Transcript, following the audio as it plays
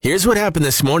Here's what happened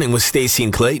this morning with Stacey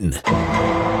and Clayton.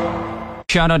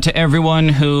 Shout out to everyone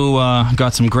who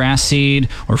got some grass seed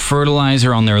or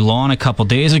fertilizer on their lawn a couple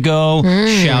days ago.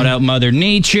 Shout out Mother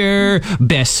Nature,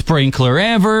 best sprinkler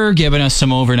ever, giving us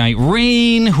some overnight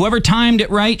rain. Whoever timed it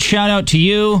right, shout out to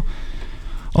you.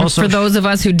 Also, for those of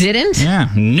us who didn't? Yeah,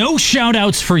 no shout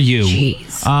outs for you.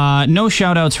 Jeez. No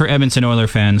shout outs for Edmonton Oilers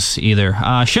fans either.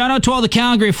 Shout out to all the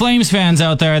Calgary Flames fans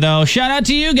out there, though. Shout out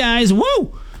to you guys.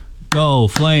 Woo! Go,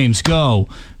 Flames, go.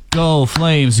 Go,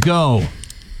 Flames, go.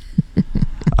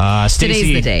 Today's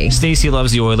the day. Stacey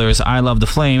loves the Oilers. I love the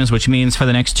Flames, which means for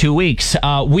the next 2 weeks,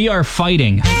 we are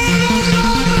fighting.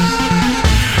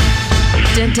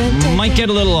 Might get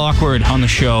a little awkward on the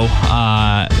show.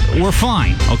 We're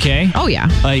fine, okay? Oh, yeah.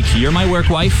 Like, you're my work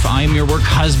wife. I am your work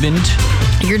husband.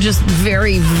 You're just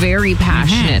very, very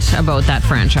passionate about that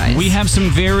franchise. We have some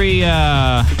very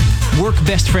work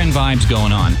best friend vibes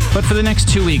going on. But for the next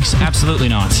 2 weeks, absolutely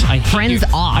not. Friends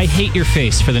off. I hate your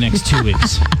face for the next 2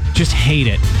 weeks. Just hate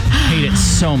it. Hate it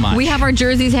so much. We have our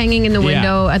jerseys hanging in the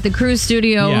window at the Cruise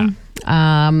studio.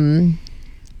 Yeah.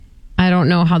 I don't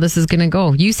know how this is going to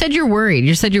go. You said you're worried.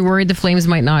 You said you're worried the Flames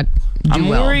might not do well. I'm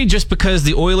worried just because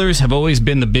the Oilers have always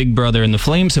been the big brother and the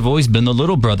Flames have always been the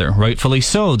little brother, rightfully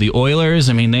so. The Oilers,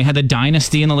 I mean, they had the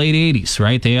dynasty in the late 80s,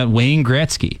 right? They had Wayne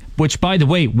Gretzky, which, by the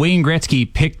way, Wayne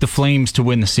Gretzky picked the Flames to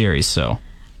win the series, so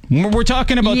we're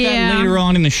talking about that later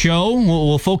on in the show.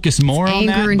 We'll focus more on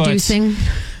that. Anger-inducing.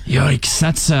 Yikes,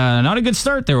 that's not a good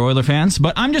start there, Oiler fans.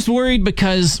 But I'm just worried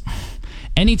because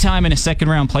anytime in a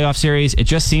second-round playoff series, it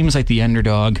just seems like the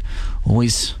underdog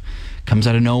always comes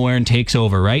out of nowhere and takes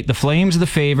over, right? The Flames are the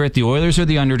favorite. The Oilers are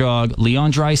the underdog.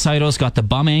 Leon Draisaitl's got the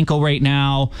bum ankle right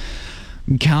now.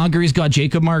 Calgary's got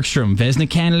Jacob Markstrom, Vezina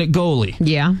candidate goalie.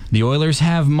 Yeah. The Oilers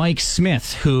have Mike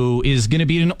Smith, who is going to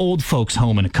be in an old folks'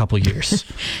 home in a couple years.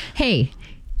 Hey,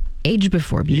 age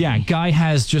before beauty. Yeah, guy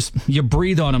has just, you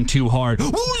breathe on him too hard.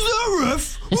 Who's that,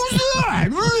 ref? Who's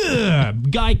that?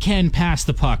 Guy can pass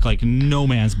the puck like no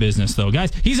man's business, though.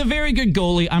 Guys, he's a very good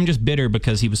goalie. I'm just bitter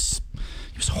because he was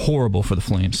horrible for the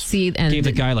Flames. See, and gave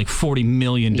the guy like $40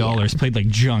 million, played like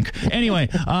junk. Anyway,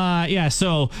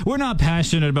 so we're not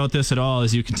passionate about this at all,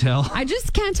 as you can tell. I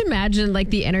just can't imagine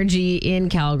like the energy in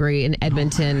Calgary and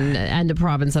Edmonton and the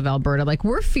province of Alberta. Like,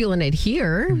 we're feeling it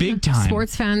here. Big time.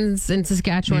 Sports fans in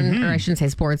Saskatchewan, or I shouldn't say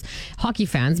sports, hockey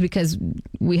fans, because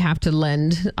we have to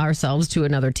lend ourselves to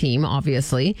another team,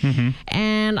 obviously.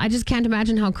 And I just can't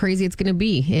imagine how crazy it's going to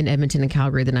be in Edmonton and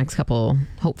Calgary the next couple,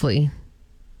 hopefully,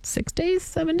 6 days,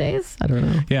 7 days? I don't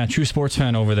know. Yeah, true sports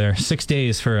fan over there. 6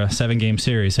 days for a 7-game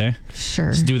series, eh? Sure.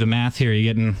 Let's do the math here.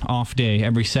 You get an off day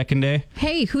every second day?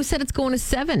 Hey, who said it's going to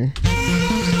 7?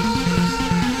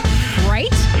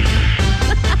 Right?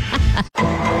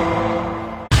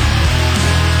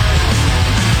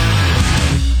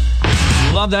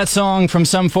 Love that song from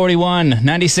Sum 41,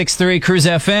 96.3 Cruise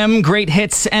FM. Great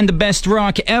hits and the best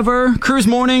rock ever. Cruise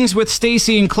Mornings with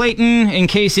Stacey and Clayton. In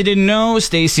case you didn't know,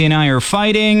 Stacey and I are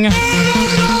fighting.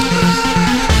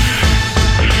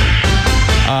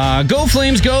 Go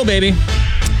Flames, go, baby.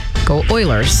 Go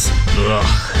Oilers.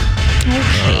 Ugh.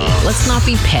 Okay, let's not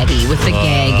be petty with the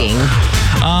gagging.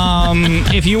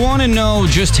 If you want to know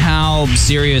just how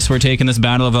serious we're taking this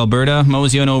Battle of Alberta,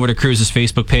 mosey on over to Cruise's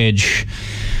Facebook page.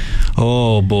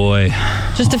 Oh, boy.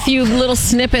 Just a few little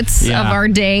snippets of our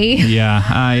day. Yeah,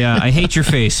 I hate your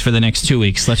face for the next 2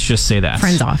 weeks. Let's just say that.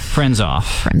 Friends off. Friends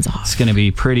off. Friends off. It's going to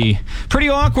be pretty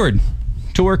awkward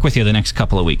to work with you the next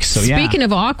couple of weeks. So Speaking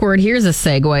of awkward, here's a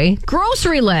segue.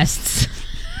 Grocery lists.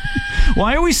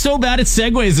 Why are we so bad at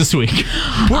segues this week?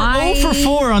 We're 0 for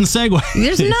 4 on segues.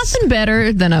 There's nothing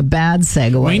better than a bad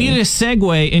segue. We need a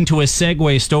segue into a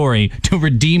segue story to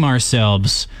redeem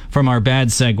ourselves from our bad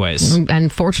segues.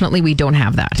 Unfortunately, we don't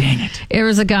have that. Dang it.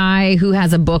 There's a guy who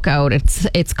has a book out.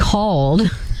 It's called...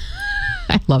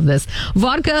 I love this.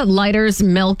 Vodka, lighters,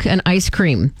 milk, and ice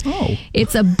cream. Oh.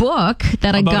 It's a book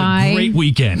that a guy a great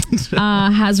weekend.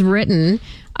 has written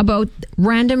about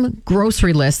random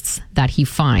grocery lists that he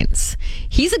finds.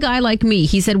 He's a guy like me.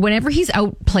 He said whenever he's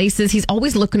out places, he's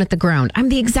always looking at the ground. I'm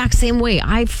the exact same way.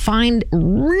 I find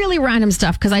really random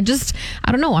stuff because I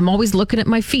don't know. I'm always looking at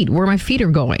my feet, where my feet are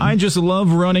going. I just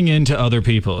love running into other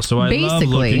people. So I love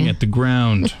looking at the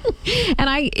ground.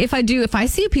 And if I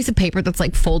see a piece of paper that's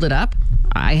like folded up,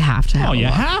 I have to have a look.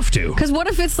 Have to. Because what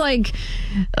if it's like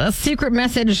a secret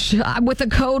message with a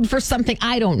code for something?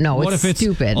 I don't know. What if it's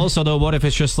stupid. Also, though, what if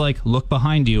it's just like, look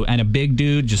behind you and a big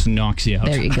dude just knocks you out?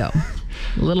 There you go.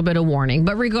 A little bit of warning.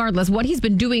 But regardless, what he's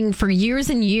been doing for years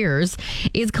and years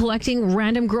is collecting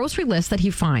random grocery lists that he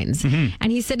finds.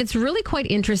 And he said it's really quite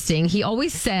interesting. He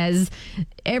always says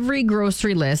every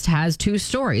grocery list has two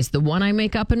stories. The one I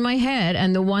make up in my head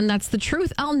and the one that's the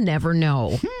truth, I'll never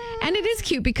know. And it is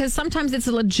cute because sometimes it's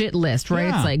a legit list, right?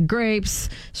 Yeah. It's like grapes,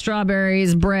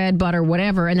 strawberries, bread, butter,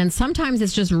 whatever. And then sometimes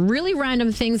it's just really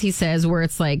random things, he says, where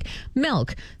it's like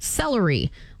milk,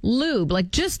 celery, lube,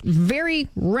 like just very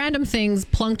random things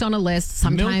plunked on a list.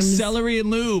 Sometimes Milk, celery,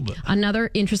 and lube. another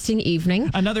interesting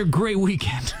evening. Another great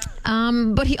weekend.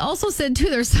 But he also said, too,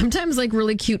 there's sometimes like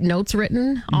really cute notes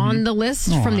written on the list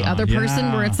from the other person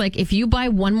yeah. where it's like, if you buy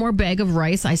one more bag of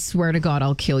rice, I swear to God,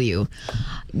 I'll kill you.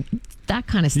 That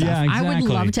kind of stuff. Yeah, I would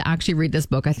exactly. love to actually read this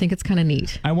book. I think it's kind of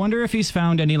neat. I wonder if he's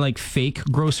found any like fake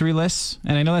grocery lists.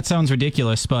 And I know that sounds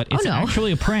ridiculous, but it's no.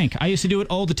 actually a prank. I used to do it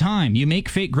all the time. You make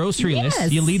fake grocery Yes.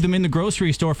 lists. You leave them in the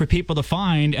grocery store for people to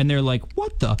find, and they're like,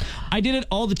 what the? I did it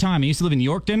all the time. I used to live in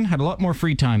Yorkton, had a lot more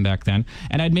free time back then,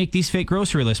 and I'd make these fake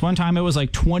grocery lists. One time it was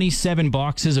like 27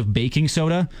 boxes of baking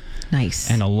soda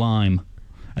Nice. and a lime.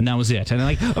 And that was it. And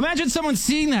like, imagine someone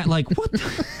seeing that, like, what is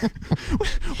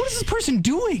this person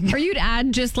doing? Or you'd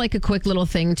add just like a quick little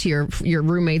thing to your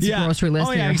roommate's Yeah. grocery list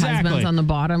Oh, and yeah, your exactly. husband's on the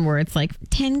bottom where it's like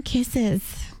 10 kisses.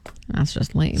 That's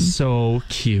just lame. So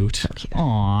cute.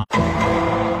 Aw.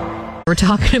 We're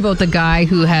talking about the guy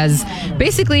who has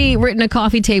basically written a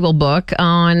coffee table book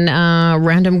on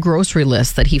random grocery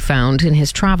lists that he found in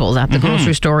his travels at the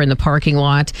grocery store in the parking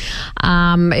lot.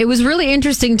 It was really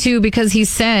interesting, too, because he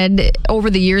said over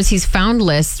the years he's found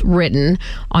lists written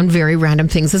on very random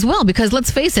things as well. Because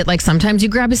let's face it, like sometimes you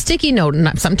grab a sticky note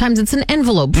and sometimes it's an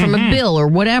envelope from a bill or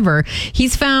whatever.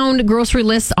 He's found grocery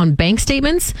lists on bank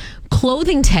statements,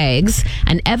 clothing tags,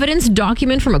 an evidence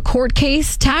document from a court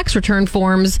case, tax return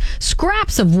forms,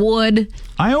 scraps of wood.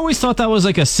 I always thought that was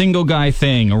like a single guy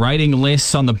thing, writing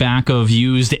lists on the back of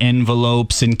used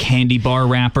envelopes and candy bar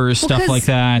wrappers, stuff Because like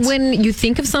that. When you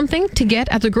think of something to get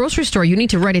at the grocery store, you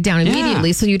need to write it down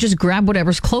immediately. So you just grab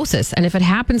whatever's closest. And if it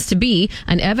happens to be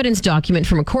an evidence document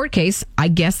from a court case, I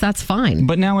guess that's fine.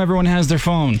 But now everyone has their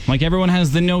phone. Like everyone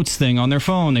has the notes thing on their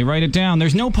phone. They write it down.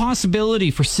 There's no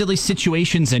possibility for silly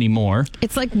situations anymore.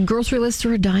 It's like grocery lists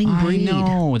are a dying breed. I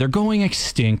know. They're going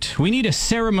extinct. We need a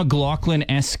Sarah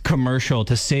McLachlan-esque commercial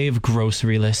to save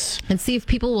grocery lists. And see if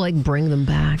people will like bring them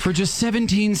back. For just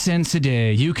 17 cents a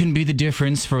day, you can be the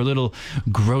difference for a little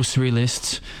grocery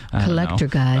list. Collector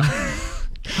guy.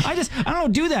 I don't know,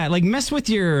 do that. Like, mess with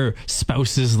your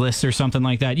spouse's list or something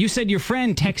like that. You said your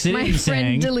friend texted My in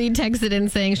saying... friend Delete texted in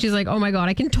saying, she's like, oh my God,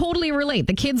 I can totally relate.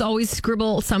 The kids always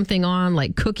scribble something on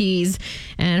like cookies,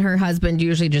 and her husband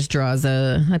usually just draws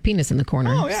a penis in the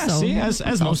corner. Oh, yeah, So see, as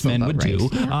that's most also men would about right. do.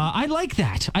 Yeah. I like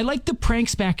that. I like the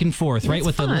pranks back and forth, right, It's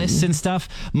with fun. the lists and stuff.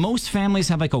 Most families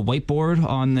have like a whiteboard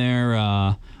on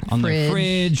their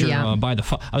fridge or yeah. by the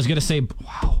phone. I was going to say,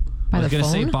 wow. By I was the going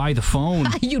to say phone? by the phone.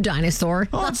 You dinosaur.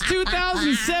 Oh, it's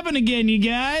 2007 again, you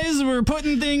guys. We're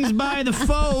putting things by the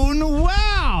phone.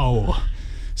 Wow.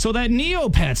 So that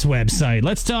Neopets website,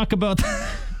 let's talk about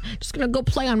that. Just gonna go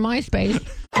play on MySpace.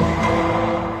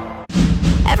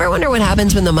 Ever wonder what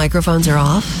happens when the microphones are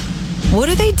off? What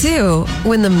do they do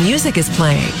when the music is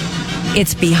playing?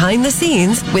 It's Behind the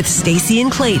Scenes with Stacey and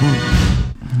Clayton.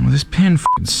 This pen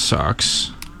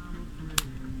sucks.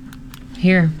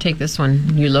 Here, take this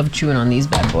one. You love chewing on these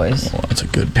bad boys. Oh, that's a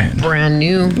good pen. Brand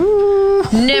new.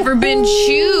 Never been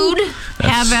chewed.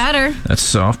 Have at her. That's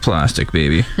soft plastic,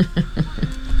 baby.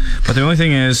 But the only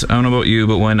thing is, I don't know about you,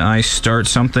 but when I start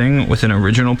something with an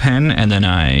original pen and then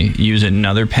I use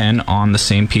another pen on the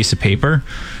same piece of paper,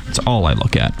 it's all I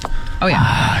look at. Oh,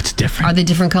 yeah. It's different. Are they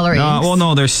different color inks? Well,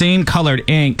 no, they're same colored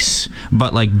inks,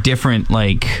 but like different,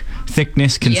 like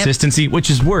thickness, consistency, which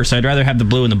is worse. I'd rather have the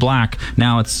blue and the black.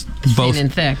 Now it's both Thin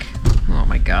and thick. Oh,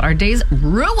 my God. Our day's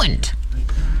ruined.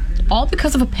 All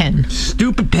because of a pen.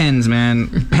 stupid pens,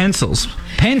 man. Pencils.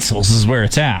 Pencils is where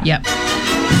it's at. Yep.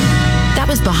 That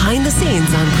was Behind the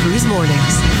Scenes on Cruise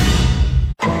Mornings.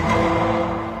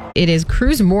 It is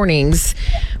Cruise Mornings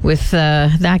with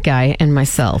that guy and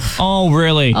myself. Oh,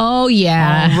 really? Oh,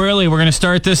 yeah. Oh, really? We're going to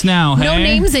start this now, No hey?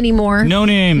 names anymore. No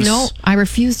names. No, I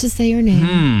refuse to say your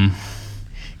name.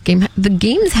 The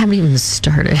games haven't even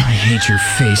started. I hate your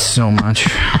face so much.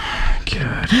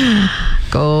 God.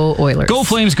 Go Oilers. Go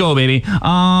Flames, go, baby.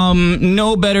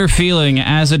 No better feeling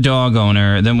as a dog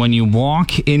owner than when you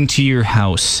walk into your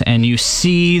house and you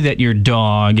see that your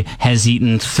dog has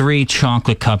eaten 3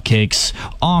 chocolate cupcakes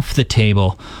off the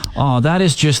table Oh, that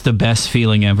is just the best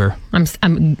feeling ever.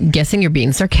 I'm guessing you're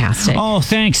being sarcastic. Oh,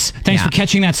 thanks. Thanks for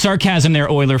catching that sarcasm there,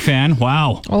 Oiler fan.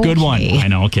 Wow. Good one. I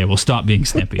know. Okay, we'll stop being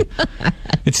snippy.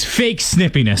 It's fake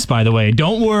snippiness, by the way.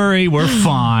 Don't worry. We're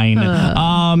fine.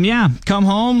 Come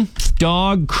home.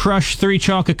 Dog crushed 3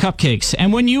 chocolate cupcakes.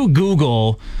 And when you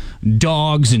Google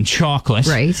dogs and chocolate.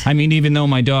 Right. I mean, even though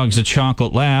my dog's a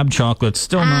chocolate lab, chocolate's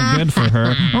still not good for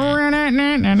her.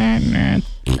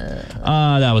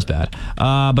 That was bad.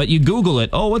 But you Google it.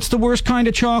 Oh, what's the worst kind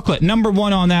of chocolate? Number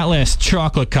 1 on that list,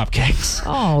 chocolate cupcakes.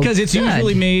 Oh, because it's good.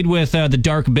 usually made with the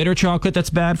dark bitter chocolate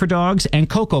that's bad for dogs, and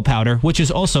cocoa powder, which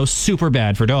is also super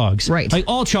bad for dogs. Right. Like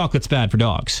all chocolate's bad for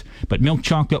dogs, but milk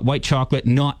chocolate, white chocolate,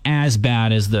 not as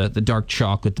bad as the dark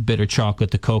chocolate, the bitter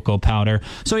chocolate, the cocoa powder.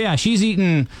 So yeah, she's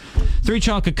eaten 3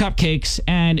 chocolate cupcakes,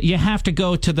 and you have to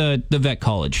go to the vet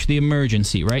college, the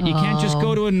emergency, right? You can't just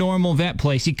go to a normal vet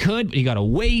place. You could, but you got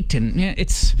to wait, and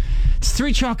it's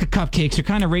 3 chocolate cupcakes. You're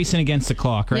kind of racing against the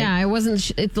clock, right? Yeah, I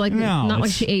wasn't. It's like not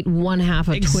like she ate 1/2 a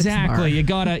Twix bar. Exactly. You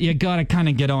gotta kind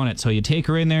of get on it. So you take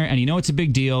her in there, and you know it's a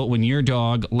big deal when your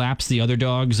dog laps the other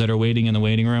dogs that are waiting in the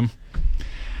waiting room.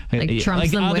 Like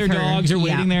trumps them other with her. dogs are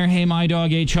waiting there. Hey, my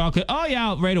dog ate chocolate. Oh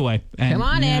yeah, right away. And, come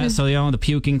on in. So the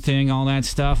puking thing, all that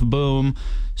stuff. Boom.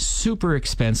 Super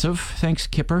expensive. Thanks,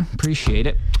 Kipper. Appreciate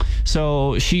it.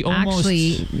 So she almost...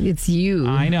 Actually, it's you.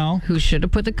 I know. Who should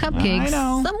have put the cupcakes I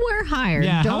know. somewhere higher.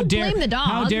 Yeah, Don't blame the dog.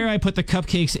 How dare I put the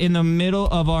cupcakes in the middle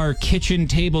of our kitchen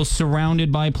table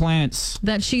surrounded by plants?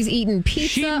 That she's eaten pizza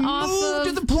She off moved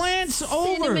of. the plants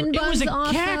over. cinnamon It was a buns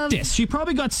off cactus. of. She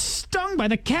probably got stung by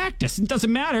the cactus. It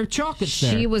doesn't matter. Chocolate's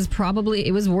there. She was probably,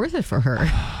 it was worth it for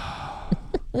her.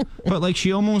 But like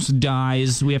she almost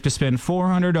dies. We have to spend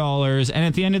 $400. And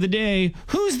at the end of the day,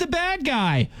 who's the bad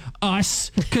guy? Us.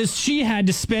 Because she had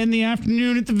to spend the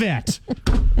afternoon at the vet.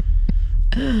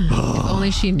 If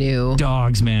only she knew.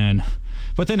 Dogs, man.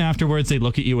 But then afterwards, they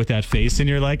look at you with that face and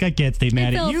you're like, I get they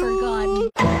mad at you.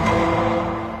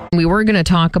 We were going to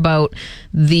talk about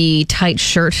the tight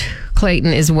shirt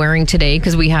Clayton is wearing today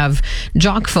because we have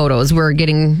jock photos. We're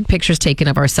getting pictures taken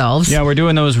of ourselves. Yeah, we're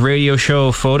doing those radio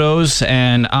show photos,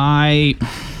 and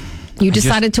You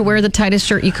decided to wear the tightest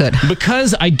shirt you could.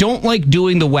 Because I don't like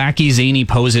doing the wacky, zany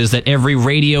poses that every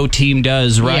radio team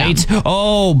does, right? Yeah.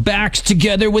 Oh, backs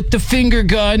together with the finger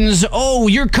guns. Oh,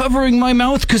 you're covering my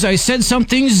mouth because I said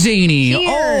something zany.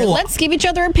 Here, let's give each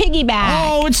other a piggyback.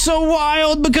 Oh, it's so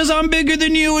wild because I'm bigger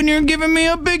than you and you're giving me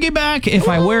a piggyback. If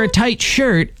I wear a tight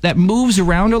shirt that moves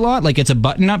around a lot, like it's a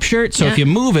button-up shirt, so if you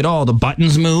move it all, the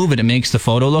buttons move and it makes the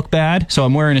photo look bad. So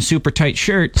I'm wearing a super tight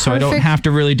shirt so I don't have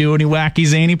to really do any wacky,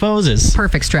 zany poses.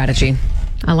 Perfect strategy.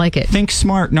 I like it. Think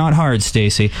smart, not hard,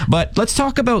 Stacey. But let's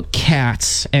talk about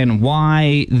cats and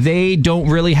why they don't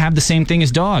really have the same thing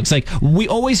as dogs. Like, we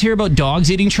always hear about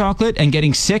dogs eating chocolate and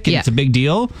getting sick, and it's a big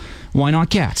deal. Why not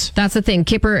cats? That's the thing.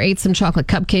 Kipper ate some chocolate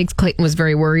cupcakes. Clayton was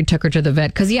very worried, took her to the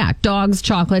vet. Because, dogs,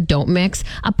 chocolate, don't mix.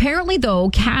 Apparently, though,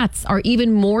 cats are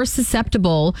even more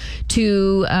susceptible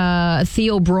to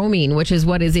theobromine, which is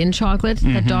what is in chocolate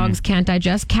that dogs can't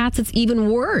digest. Cats, it's even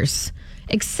worse.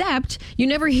 Except you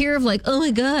never hear of like, oh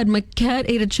my God, my cat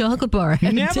ate a chocolate bar.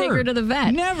 And take her to the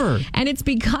vet. Never. And it's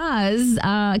because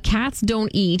cats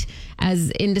don't eat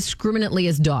as indiscriminately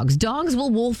as dogs. Dogs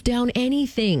will wolf down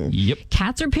anything. Yep.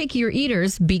 Cats are pickier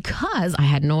eaters because, I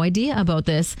had no idea about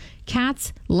this,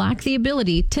 cats lack the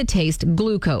ability to taste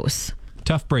glucose.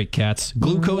 Tough break, cats.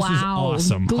 Glucose is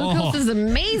awesome. Glucose is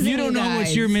amazing. You don't know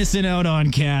what you're missing out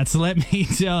on, cats. Let me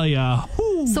tell ya.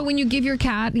 So when you give your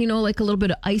cat, like a little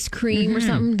bit of ice cream or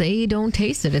something, they don't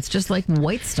taste it. It's just like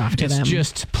white stuff to them. It's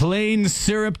just plain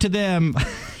syrup to them.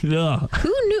 Ugh. Who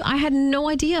knew? I had no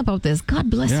idea about this. God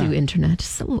bless you, Internet.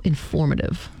 So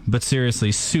informative. But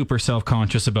seriously, super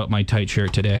self-conscious about my tight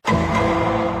shirt today.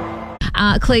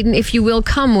 Clayton, if you will,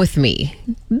 come with me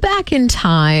back in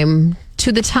time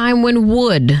to the time when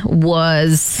wood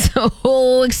was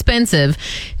so expensive,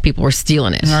 people were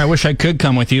stealing it. I wish I could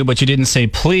come with you, but you didn't say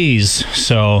please,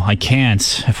 so I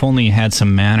can't. If only you had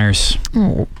some manners.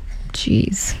 Oh,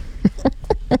 jeez.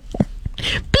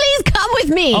 Please come with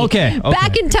me. Okay.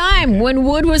 Back in time when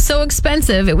wood was so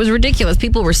expensive, it was ridiculous.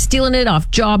 People were stealing it off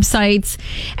job sites.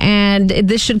 And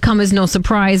this should come as no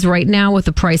surprise right now with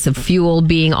the price of fuel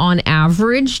being on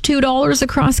average $2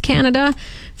 across Canada.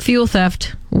 Fuel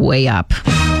theft way up.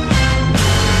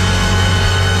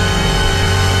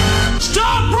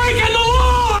 Stop breaking the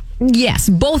law! Yes,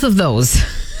 both of those.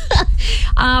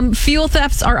 Fuel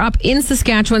thefts are up in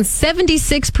Saskatchewan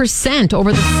 76%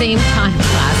 over the same time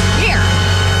last year.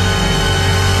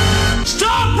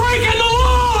 Stop breaking the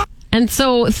law! And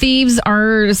so thieves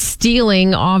are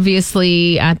stealing,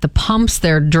 obviously, at the pumps.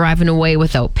 They're driving away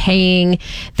without paying.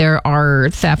 There are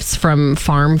thefts from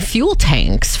farm fuel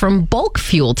tanks, from bulk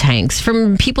fuel tanks,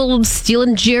 from people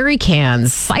stealing jerry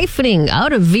cans, siphoning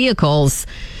out of vehicles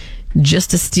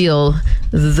just to steal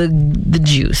the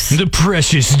juice. The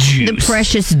precious juice. The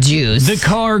precious juice. The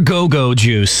car go-go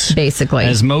juice. Basically.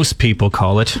 As most people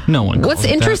call it. No one calls What's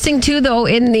it interesting, too, though,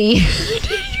 in the... Did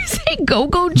you say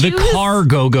go-go juice? The car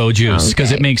go-go juice, because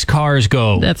Okay. it makes cars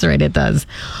go. That's right, it does.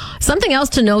 Something else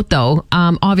to note, though,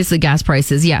 obviously gas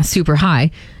prices, yeah, super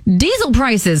high. Diesel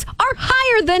prices are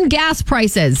higher than gas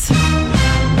prices.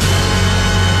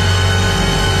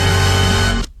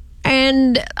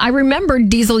 And I remember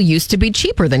diesel used to be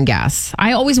cheaper than gas.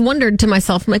 I always wondered to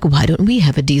myself, I'm like, why don't we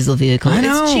have a diesel vehicle? I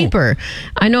know. It's cheaper.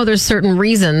 I know there's certain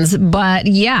reasons, but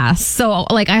yeah. So,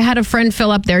 like, I had a friend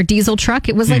fill up their diesel truck.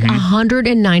 It was like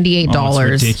 $198. Oh,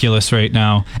 it's ridiculous right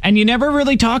now. And you never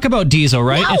really talk about diesel,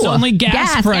 right? No. It's only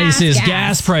gas prices.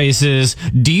 Gas prices.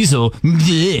 Diesel.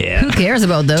 Blech. Who cares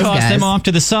about those Toss guys? them off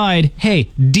to the side. Hey,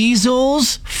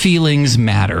 diesel's feelings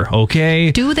matter,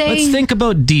 okay? Do they? Let's think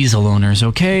about diesel owners,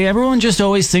 okay? Everyone just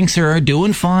always thinks they're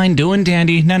doing fine, doing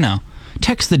dandy. No.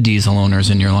 Text the diesel owners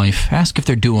in your life. Ask if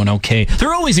they're doing okay.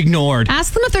 They're always ignored.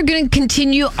 Ask them if they're going to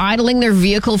continue idling their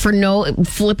vehicle for no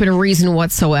flipping reason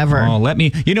whatsoever. Oh,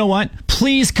 you know what?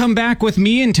 Please come back with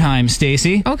me in time,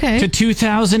 Stacey. Okay. To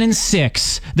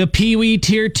 2006, the Pee Wee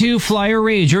Tier 2 Flyer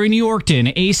Rager in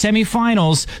Yorkton, A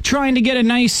semifinals, trying to get a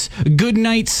nice good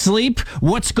night's sleep.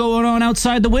 What's going on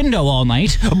outside the window all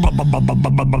night?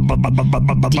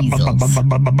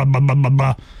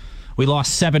 We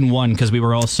lost 7-1 because we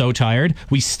were all so tired.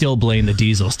 We still blame the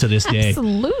diesels to this day.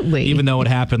 Absolutely. Even though it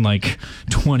happened like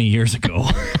 20 years ago.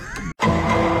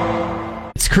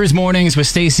 It's Cruise Mornings with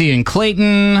Stacey and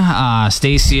Clayton.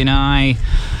 Stacey and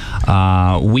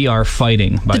I, we are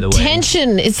fighting, by the way.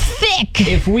 Tension is thick.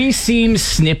 If we seem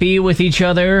snippy with each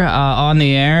other on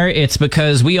the air, it's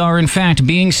because we are, in fact,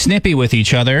 being snippy with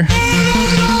each other.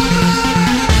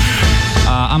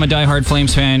 I'm a diehard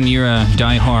Flames fan. You're a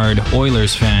diehard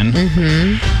Oilers fan.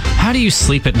 Mm-hmm. How do you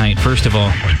sleep at night, first of all?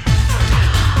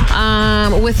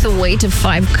 With the weight of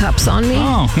 5 cups on me.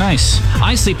 Oh, nice.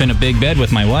 I sleep in a big bed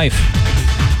with my wife.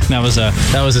 That was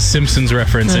a Simpsons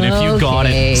reference, and if you got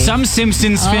Okay. it, some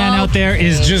Simpsons fan out there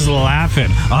is just laughing.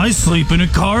 I sleep in a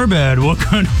car bed. What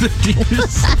kind of thing do you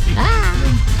sleep?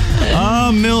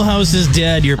 Oh, Milhouse is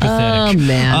dead. You're pathetic. Oh,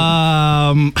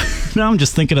 man. Now I'm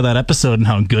just thinking of that episode and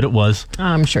how good it was.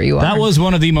 I'm sure you are. That was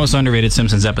one of the most underrated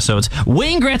Simpsons episodes.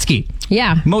 Wayne Gretzky,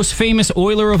 Yeah. most famous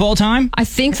Oiler of all time. I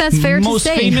think that's fair to Most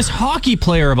say. famous hockey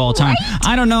player of all time. Right?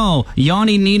 I don't know.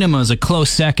 Yanni Nienema is a close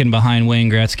second behind Wayne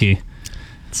Gretzky.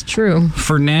 It's true.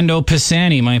 Fernando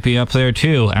Pisani might be up there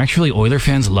too. Actually, Oiler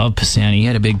fans love Pisani. He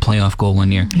had a big playoff goal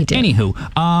one year. He did.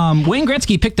 Anywho, Wayne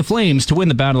Gretzky picked the Flames to win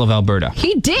the Battle of Alberta.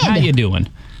 He did. How you doing?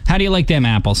 How do you like them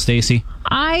apples, Stacey?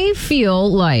 I feel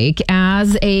like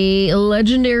as a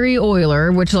legendary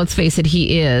Oiler, which let's face it,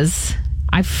 he is,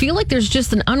 I feel like there's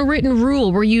just an unwritten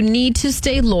rule where you need to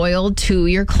stay loyal to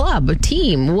your club,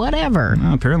 team, whatever.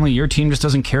 Well, apparently your team just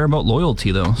doesn't care about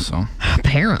loyalty, though. So,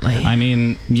 Apparently. I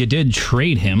mean, you did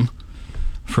trade him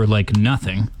for like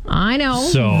nothing. I know.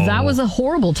 So- That was a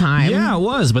horrible time. Yeah, it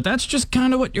was, but that's just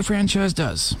kind of what your franchise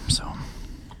does. So,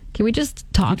 Can we just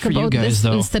talk Good for you about guys, this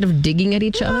though. instead of digging at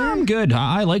each other? I'm good.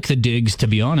 I like the Diggs, to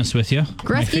be honest with you. My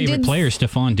Gretzky favorite did- player is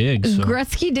Stephon Diggs. So.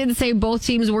 Gretzky did say both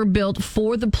teams were built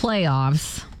for the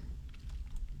playoffs,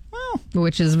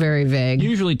 which is very vague.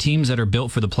 Usually teams that are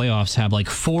built for the playoffs have like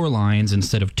 4 lines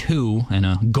instead of 2 and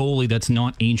a goalie that's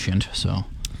not ancient. So,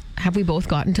 Have we both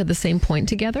gotten to the same point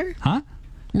together? huh?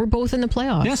 We're both in the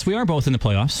playoffs. Yes, we are both in the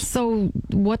playoffs. So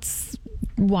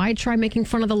why try making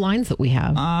fun of the lines that we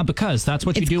have? Because that's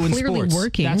what you It's do in clearly sports.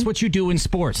 working. That's what you do in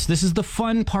sports. This is the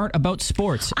fun part about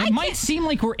sports. It might seem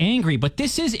like we're angry, but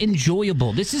this is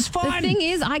enjoyable. This is fun. The thing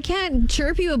is, I can't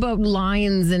chirp you about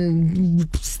lines and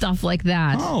stuff like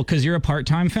that. Oh, because you're a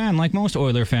part-time fan, like most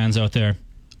Oiler fans out there.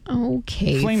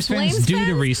 Okay. Flames fans do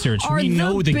the research. Are We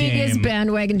know the biggest game.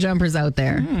 bandwagon jumpers out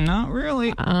there. Not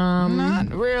really.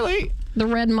 Not really. The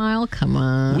Red Mile, come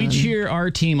on. We cheer our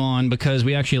team on because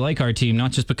we actually like our team,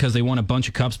 not just because they won a bunch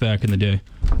of cups back in the day.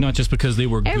 Not just because they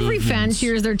were Every good fan ones.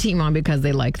 cheers their team on because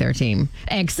they like their team.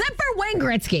 Except for Wayne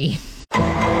Gretzky.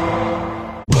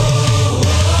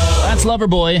 That's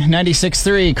Loverboy,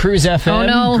 96.3, Cruise FM. Oh,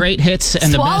 no. Great hits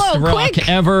and Swallow, the best rock quick.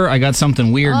 ever. I got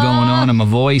something weird going on in my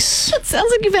voice. It sounds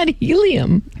like you've had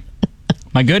helium. Am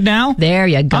I good now? There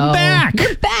you go. I'm back.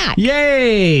 You're back.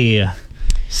 Yay!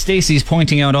 Stacey's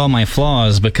pointing out all my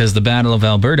flaws because the Battle of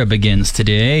Alberta begins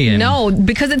today. And No,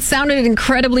 because it sounded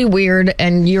incredibly weird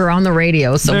and you're on the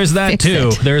radio, so there's that fix too.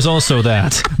 it. There's also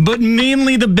that. But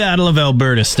mainly the Battle of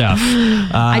Alberta stuff.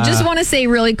 I just want to say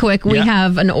really quick, we yeah.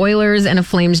 have an Oilers and a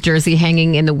Flames jersey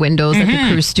hanging in the windows at the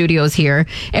Cruise Studios here.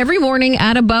 Every morning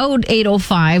at about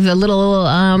 8:05, the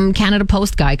little Canada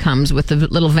Post guy comes with the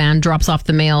little van, drops off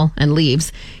the mail and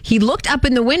leaves. He looked up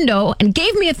in the window and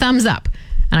gave me a thumbs up.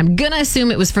 And I'm going to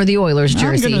assume it was for the Oilers jersey.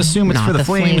 I'm going to assume it's not for the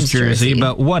Flames jersey,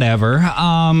 but whatever.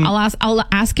 I'll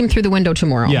ask him through the window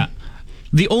tomorrow. Yeah.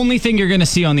 The only thing you're going to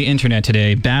see on the internet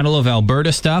today, Battle of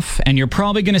Alberta stuff, and you're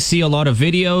probably going to see a lot of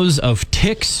videos of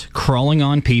ticks crawling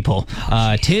on people.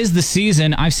 'Tis the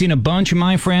season. I've seen a bunch of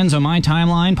my friends on my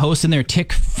timeline posting their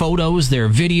tick photos, their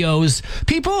videos.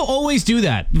 People always do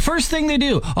that. First thing they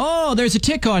do, oh, there's a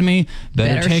tick on me.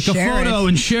 Better take a share photo it.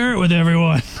 and share it with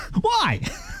everyone. Why?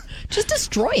 Just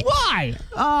destroy it.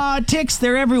 Why? Ticks,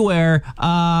 they're everywhere,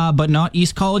 but not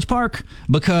East College Park,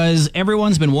 because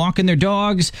everyone's been walking their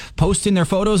dogs, posting their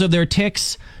photos of their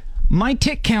ticks. My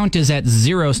tick count is at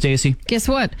 0, Stacey. Guess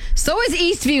what? So is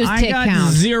Eastview's tick I got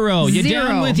count. 0. You Zero.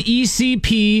 down with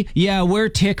ECP? Yeah, we're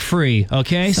tick-free,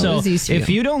 okay? So is Eastview. if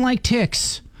you don't like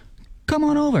ticks, come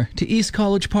on over to East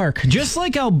College Park. Just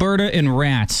like Alberta and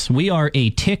rats, we are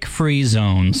a tick-free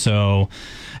zone, so...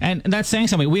 And that's saying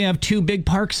something. We have 2 big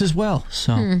parks as well.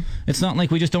 So it's not like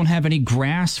we just don't have any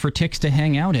grass for ticks to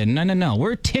hang out in. No.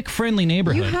 We're a tick-friendly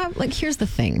neighborhood. You have, here's the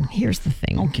thing.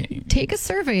 Okay. Take a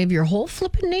survey of your whole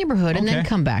flipping neighborhood and then Okay.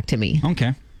 come back to me.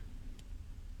 Okay.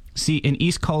 See, in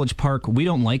East College Park, we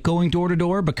don't like going door to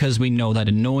door because we know that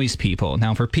annoys people.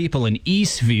 Now, for people in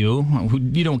Eastview, who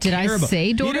you don't Did care I about.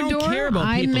 say door you to don't door? care about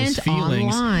I people's meant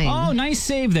feelings. online. Oh, nice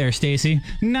save there, Stacey.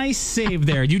 Nice save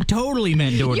there. You totally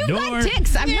meant door to You door. got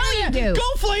ticks. I know you do. Go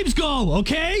Flames, go!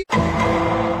 Okay.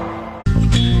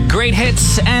 Great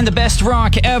hits and the best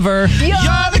rock ever. You're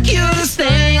the cutest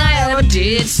thing I ever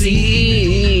did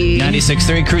see.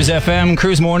 96.3 Cruise FM,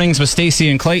 Cruise Mornings with Stacey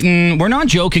and Clayton. We're not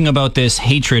joking about this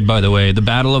hatred, by the way, the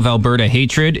Battle of Alberta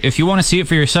hatred. If you want to see it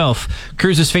for yourself,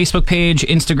 Cruise's Facebook page,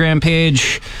 Instagram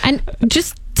page. And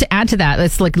just to add to that,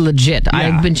 it's legit. Yeah.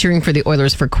 I've been cheering for the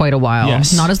Oilers for quite a while.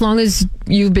 Yes. Not as long as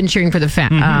you've been cheering for the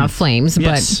Flames,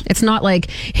 Yes. but it's not like,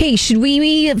 hey, should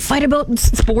we fight about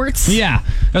sports? Yeah,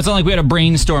 it's not like we had a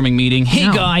brainstorming meeting. Hey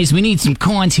No. guys, we need some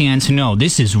content. No,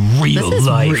 this is real This is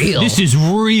life. real. This is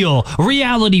real.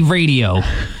 Reality radio.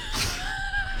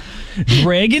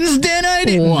 Dragon's Den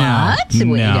idea? What?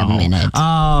 No, Wait a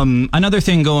minute. Another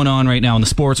thing going on right now in the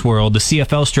sports world, the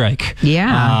CFL strike.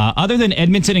 Yeah. Other than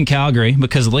Edmonton and Calgary,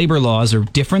 because labor laws are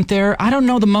different there, I don't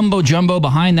know the mumbo jumbo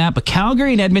behind that, but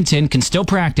Calgary and Edmonton can still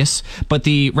practice, but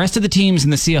the rest of the teams in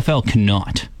the CFL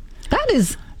cannot. That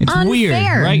is It's unfair.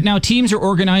 weird, right? Now teams are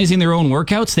organizing their own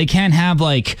workouts. They can't have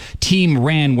team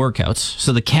ran workouts.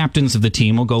 So the captains of the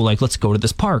team will go let's go to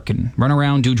this park and run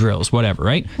around, do drills, whatever,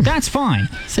 right? That's fine.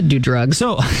 Said do drugs.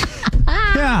 So,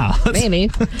 yeah. Maybe.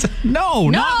 No,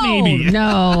 not maybe.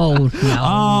 No.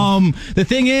 The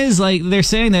thing is, they're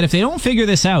saying that if they don't figure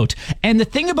this out, and the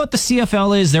thing about the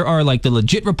CFL is there are the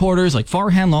legit reporters like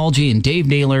Farhan Lalji and Dave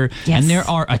Naylor, Yes. and there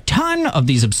are a ton of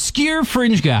these obscure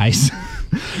fringe guys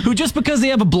who just because they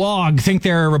have a blog think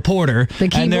they're a reporter. The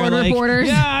and they're keyboard reporters?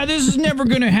 Yeah, this is never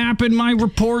going to happen. My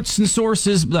reports and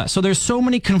sources. Blah. So there's so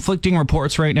many conflicting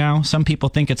reports right now. Some people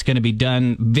think it's going to be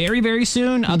done very, very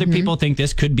soon. Other people think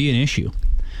this could be an issue.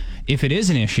 If it is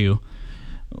an issue,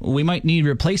 we might need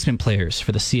replacement players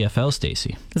for the CFL,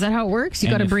 Stacey. Is that how it works? You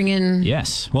And got to if- bring in.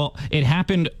 Yes. Well, it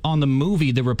happened on the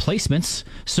movie The Replacements.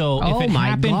 So Oh if it my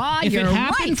happened, God, if it you're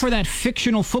happened right. for that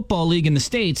fictional football league in the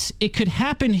States, it could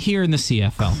happen here in the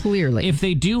CFL. Clearly. If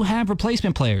they do have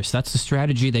replacement players, that's the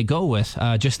strategy they go with.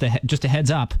 Just a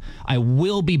heads up, I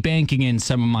will be banking in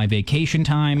some of my vacation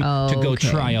time to go Okay.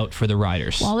 try out for the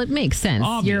Riders. Well, it makes sense.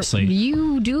 Obviously.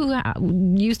 You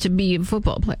used to be a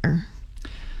football player.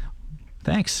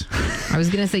 Thanks. I was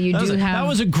going to say you That do was, have. that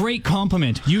was a great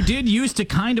compliment. You did used to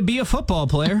kind of be a football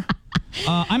player.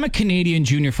 I'm a Canadian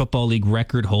Junior Football League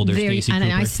record holder, Stacey and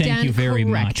Cooper. I stand Thank you very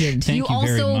corrected. much. Thank you also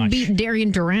very much. beat Darian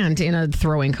Durant in a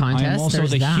throwing contest. I am also There's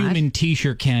the that. human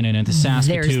T-shirt cannon at the There's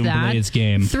Saskatoon that. Blades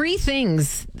game. 3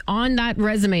 things on that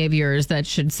resume of yours that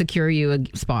should secure you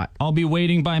a spot. I'll be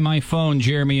waiting by my phone,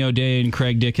 Jeremy O'Day and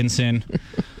Craig Dickinson.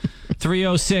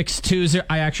 306-20.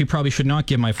 I actually probably should not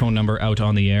give my phone number out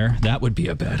on the air. That would be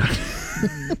a bad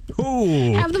idea.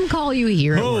 Ooh. Have them call you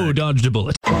here. at Oh, work. dodged a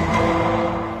bullet.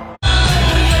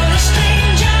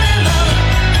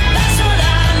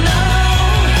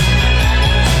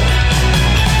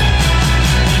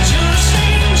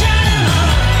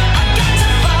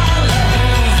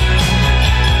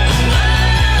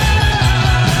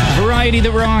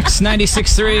 rocks,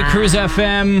 96.3 Cruise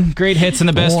FM. Great hits and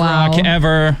the best rock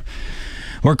ever.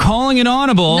 We're calling it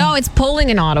audible. No, it's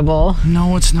pulling an audible.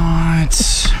 No, it's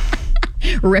not.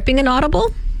 Ripping an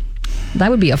audible? That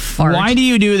would be a fart. Why do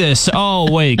you do this?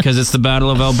 Oh, wait, because it's the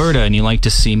Battle of Alberta and you like to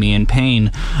see me in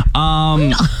pain.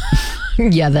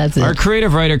 Yeah, that's it. Our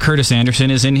creative writer, Curtis Anderson,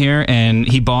 is in here, and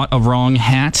he bought a wrong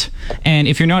hat. And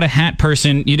if you're not a hat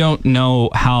person, you don't know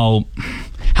how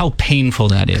painful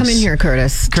that is. Come in here,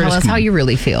 Curtis. Tell us how you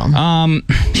really feel.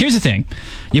 Here's the thing.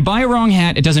 You buy a wrong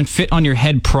hat, it doesn't fit on your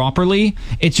head properly.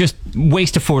 It's just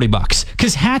waste of $40.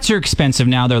 Because hats are expensive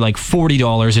now. They're like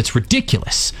 $40. It's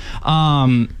ridiculous.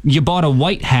 You bought a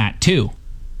white hat, too.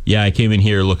 Yeah, I came in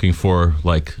here looking for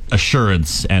like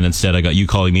assurance, and instead I got you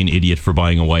calling me an idiot for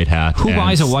buying a white hat. Who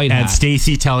buys a white hat? And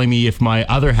Stacy telling me if my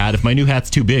new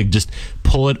hat's too big, just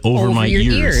pull it over my your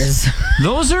ears.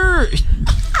 Those are...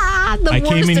 I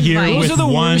came in here with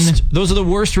Those are the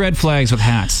worst red flags with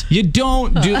hats. You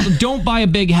don't buy a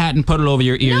big hat and put it over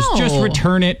your ears. No. Just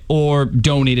return it or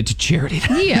donate it to charity.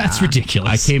 Yeah. That's ridiculous.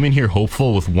 I came in here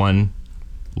hopeful with one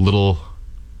little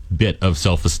bit of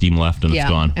self-esteem left, and it's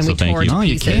gone. And so we thank tore you. it to Oh,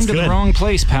 you pieces. came to the wrong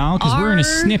place, pal, because we're in a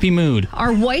snippy mood.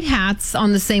 Are white hats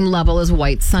on the same level as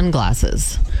white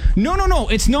sunglasses? No.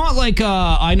 It's not like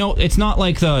I know it's not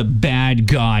like the bad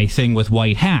guy thing with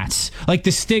white hats. Like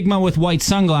the stigma with white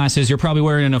sunglasses, you're probably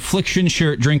wearing an Affliction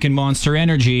shirt, drinking Monster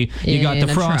Energy. You got In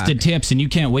the a frosted truck. tips, and you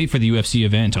can't wait for the UFC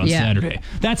event on Saturday.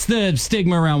 That's the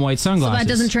stigma around white So sunglasses. that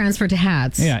doesn't transfer to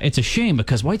hats. Yeah, it's a shame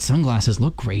because white sunglasses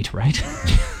look great, right?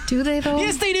 Do they, though?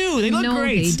 Yes, they do. They look No,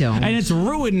 great. they don't. And it's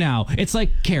ruined now. It's like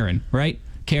Karen, right?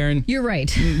 Karen. You're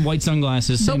right. White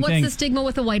sunglasses, But same what's thing. the stigma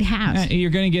with a white hat?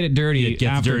 You're going to get it dirty It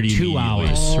gets after dirty 2 immediately.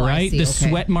 hours, Oh, I right? see, The okay.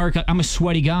 sweat mark, I'm a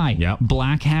sweaty guy. Yep.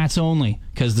 Black hats only,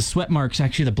 because the sweat marks,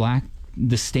 actually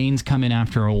the stains come in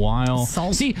after a while.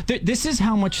 Salt. See, this is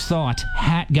how much thought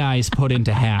hat guys put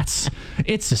into hats.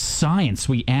 It's a science.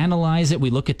 We analyze it. We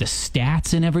look at the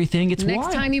stats and everything. It's Next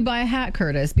wild. time you buy a hat,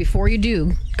 Curtis, before you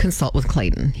do, consult with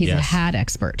Clayton. He's a Yes. hat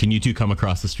expert. Can you two come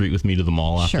across the street with me to the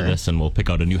mall after Sure. this, and we'll pick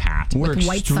out a new hat? We're with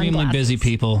white extremely sunglasses. busy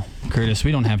people, Curtis.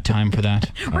 We don't have time for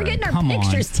that. We're getting our Come on.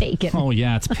 pictures taken. Oh,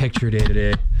 yeah, it's picture day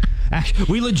today. Actually,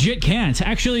 we legit can't.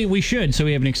 Actually, we should, so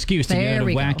we have an excuse to There get out a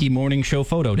we go. wacky morning show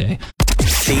photo day.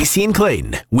 Stacey and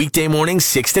Clayton, weekday mornings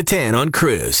 6 to 10 on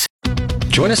Cruise.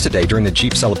 Join us today during the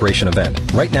Jeep Celebration event.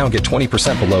 Right now, get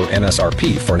 20% below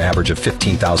MSRP for an average of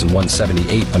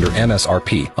 $15,178 under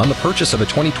MSRP on the purchase of a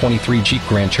 2023 Jeep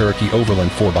Grand Cherokee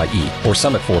Overland 4xE or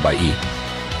Summit 4xE.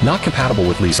 Not compatible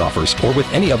with lease offers or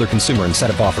with any other consumer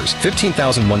incentive offers.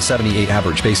 $15,178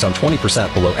 average based on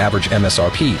 20% below average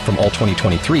MSRP from all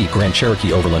 2023 Grand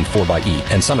Cherokee Overland 4xE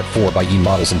and Summit 4xE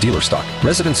models in dealer stock.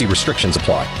 Residency restrictions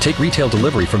apply. Take retail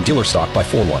delivery from dealer stock by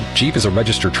 4/1. Jeep is a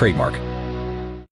registered trademark.